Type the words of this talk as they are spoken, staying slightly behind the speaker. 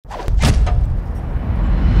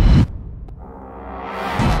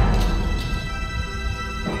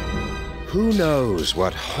Who knows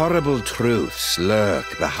what horrible truths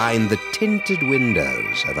lurk behind the tinted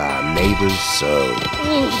windows of our neighbor's soul?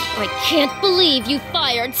 I can't believe you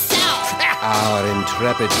fired Sal! Our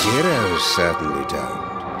intrepid heroes certainly don't.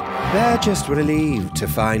 They're just relieved to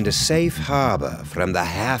find a safe harbor from the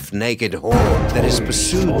half-naked horde that has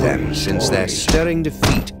pursued them since their stirring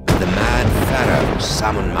defeat of the mad pharaoh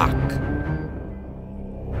Samun-Mak.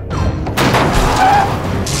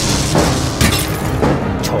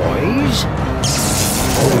 Toys?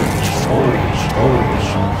 Toys.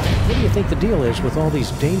 What do you think the deal is with all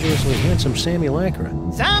these dangerously handsome simulacra?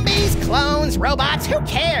 Zombies, clones, robots, who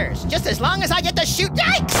cares? Just as long as I get to shoot.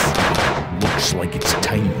 Yikes! Looks like it's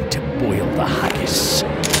time to boil the haggis.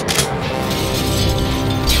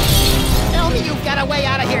 Tell me you've got a way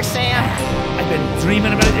out of here, Sam. I've been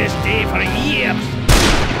dreaming about this day for a year.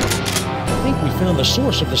 I think we found the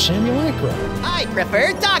source of the simulacra. I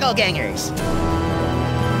prefer doppelgangers.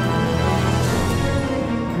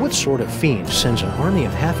 What sort of fiend sends an army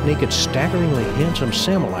of half-naked, staggeringly handsome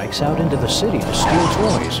Samalites out into the city to steal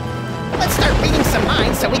toys? Let's start reading some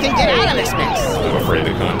minds so we can get out of this mess. I'm afraid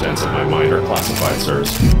the contents of my mind are classified,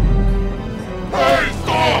 sirs. Hey,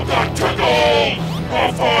 stop that tickle!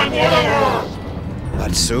 I'll find whatever!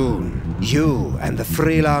 But soon, you and the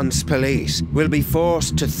freelance police will be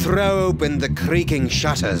forced to throw open the creaking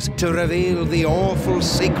shutters to reveal the awful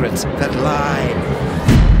secrets that lie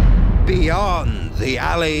beyond the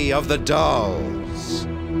Alley of the Dolls.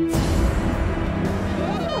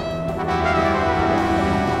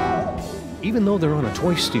 Even though they're on a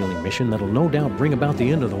toy-stealing mission that'll no doubt bring about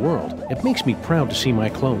the end of the world, it makes me proud to see my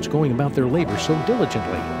clones going about their labor so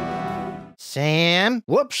diligently. Sam?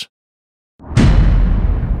 Whoops!